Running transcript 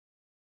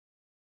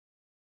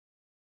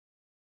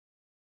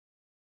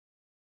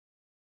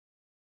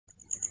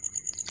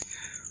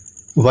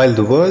While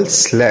the world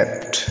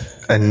slept,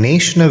 a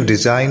nation of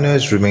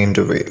designers remained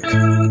awake.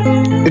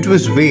 It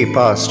was way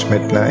past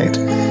midnight.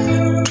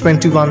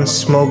 21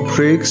 smoke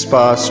breaks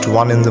past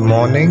 1 in the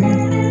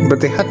morning, but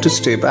they had to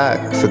stay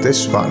back for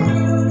this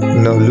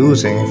one. No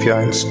losing if you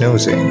aren't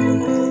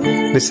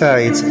snoozing.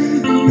 Besides,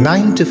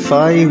 9 to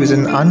 5 is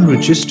an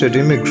unregistered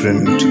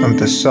immigrant on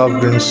the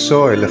sovereign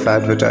soil of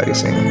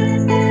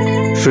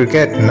advertising.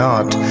 Forget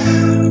not,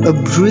 a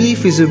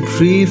brief is a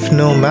brief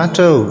no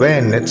matter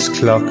when it's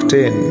clocked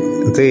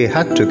in. They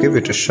had to give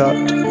it a shot.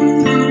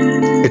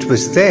 It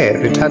was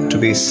there, it had to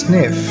be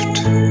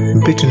sniffed,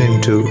 bitten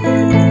into,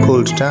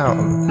 pulled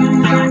down.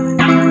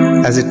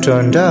 As it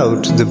turned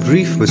out, the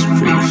brief was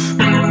brief.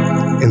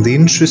 In the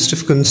interest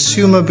of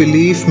consumer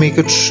belief, make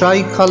a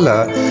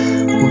tricolour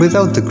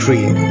without the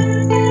green.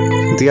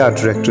 The art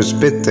directors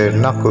bit their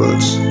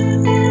knuckles.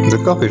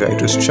 The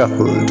copywriters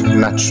chuckled,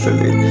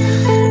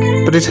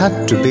 naturally. But it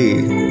had to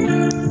be.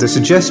 The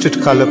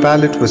suggested colour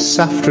palette was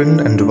saffron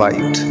and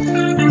white,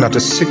 not a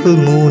sickle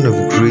moon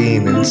of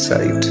green in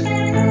sight.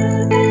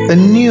 A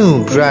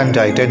new brand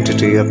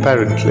identity,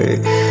 apparently,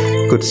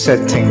 could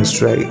set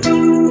things right.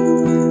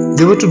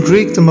 They were to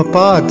break them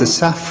apart, the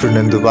saffron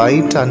and the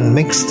white,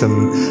 unmix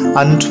them,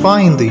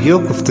 untwine the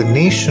yoke of the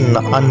nation,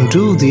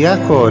 undo the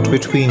accord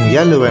between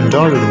yellow and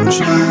orange,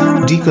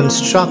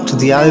 deconstruct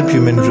the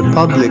albumin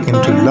republic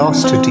into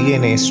lost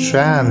DNA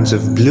strands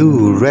of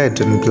blue, red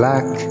and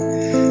black,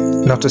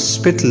 not a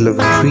spittle of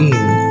green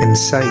in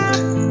sight.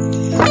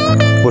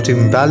 What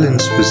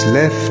imbalance was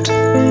left,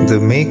 the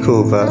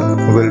makeover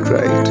will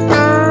right.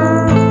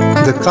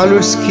 The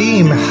colour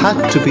scheme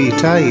had to be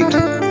tight.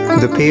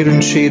 The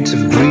parent shades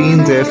of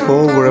green,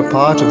 therefore, were a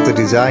part of the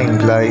design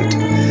plight.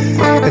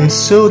 And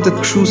so the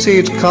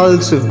crusade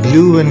cults of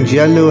blue and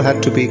yellow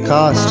had to be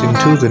cast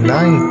into the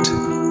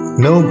night.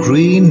 No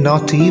green,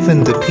 not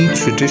even the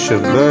petri dish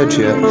of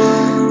verdure,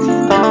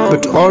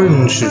 but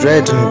orange,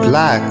 red and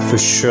black for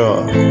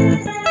sure.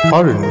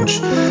 Orange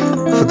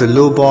for the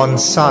low-born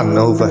sun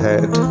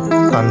overhead,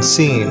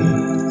 unseen,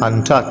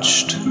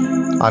 untouched,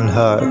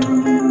 unheard.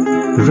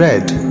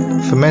 Red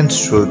for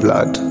menstrual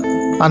blood,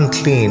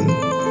 unclean,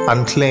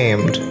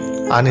 unclaimed,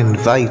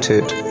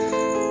 uninvited.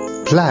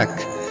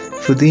 Black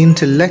for the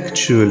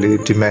intellectually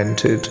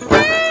demented.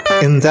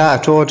 In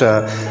that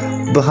order,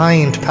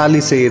 behind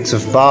palisades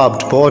of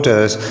barbed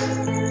borders,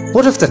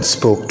 what of that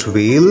spoked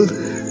wheel?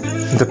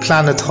 The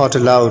planet thought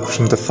aloud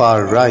from the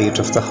far right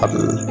of the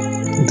huddle.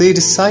 They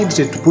decided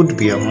it would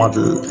be a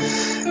model.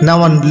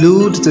 Now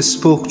unglued, the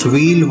spoked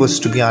wheel was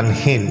to be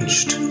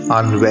unhinged,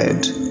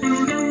 unwed.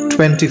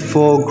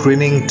 24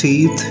 grinning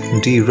teeth,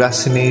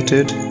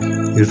 deracinated,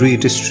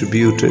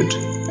 redistributed.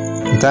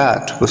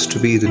 That was to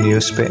be the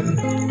new spin.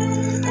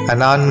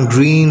 An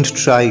ungreened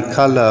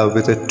tricolour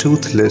with a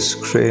toothless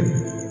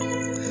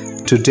grin.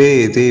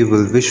 Today they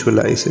will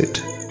visualize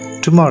it.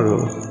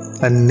 Tomorrow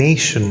a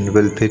nation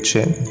will pitch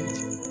in.